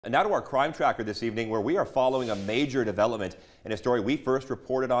And now to our crime tracker this evening, where we are following a major development in a story we first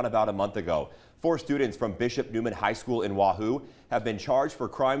reported on about a month ago. 4 students from Bishop Neumann High School in Wahoo have been charged for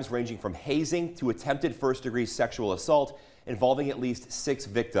crimes ranging from hazing to attempted first-degree sexual assault involving at least 6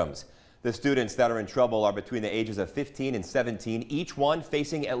 victims. The students that are in trouble are between the ages of 15 and 17, each one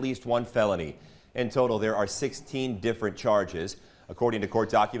facing at least 1 felony. In total, there are 16 different charges. According to court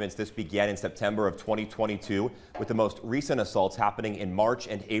documents, this began in September of 2022, with the most recent assaults happening in March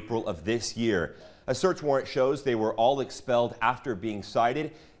and April of this year. A search warrant shows they were all expelled after being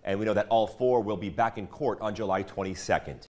cited, and we know that all 4 will be back in court on July 22nd.